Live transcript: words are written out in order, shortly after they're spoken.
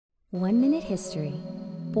1 Minute History.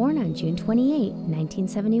 Born on June 28,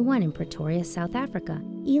 1971 in Pretoria, South Africa,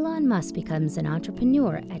 Elon Musk becomes an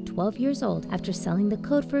entrepreneur at 12 years old after selling the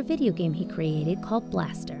code for a video game he created called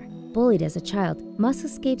Blaster. Bullied as a child, Musk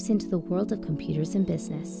escapes into the world of computers and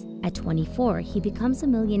business. At 24, he becomes a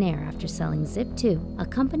millionaire after selling Zip2, a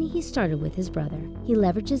company he started with his brother. He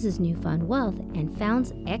leverages his newfound wealth and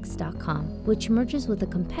founds x.xom, which merges with a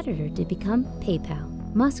competitor to become PayPal.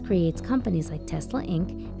 Musk creates companies like Tesla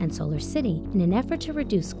Inc. and Solar City in an effort to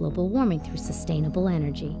reduce global warming through sustainable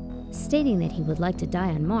energy. Stating that he would like to die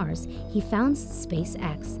on Mars, he founds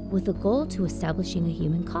SpaceX with a goal to establishing a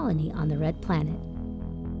human colony on the Red Planet.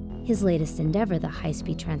 His latest endeavor, the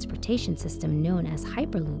high-speed transportation system known as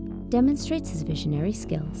Hyperloop, demonstrates his visionary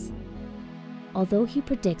skills. Although he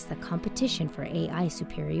predicts that competition for AI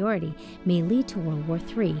superiority may lead to World War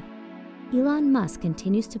III, Elon Musk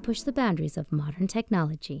continues to push the boundaries of modern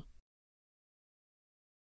technology.